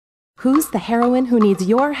Who's the heroine who needs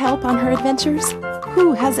your help on her adventures?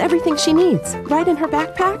 Who has everything she needs right in her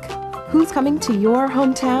backpack? Who's coming to your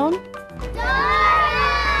hometown? Dora!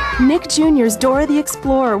 Nick Jr.'s Dora the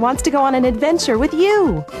Explorer wants to go on an adventure with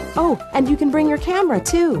you. Oh, and you can bring your camera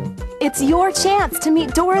too. It's your chance to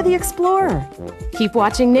meet Dora the Explorer. Keep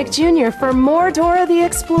watching Nick Jr. for more Dora the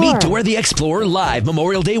Explorer. Meet Dora the Explorer live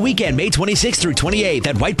Memorial Day weekend, May 26th through 28th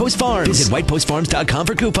at White Post Farms. Visit whitepostfarms.com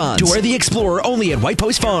for coupons. Dora the Explorer only at White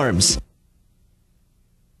Post Farms.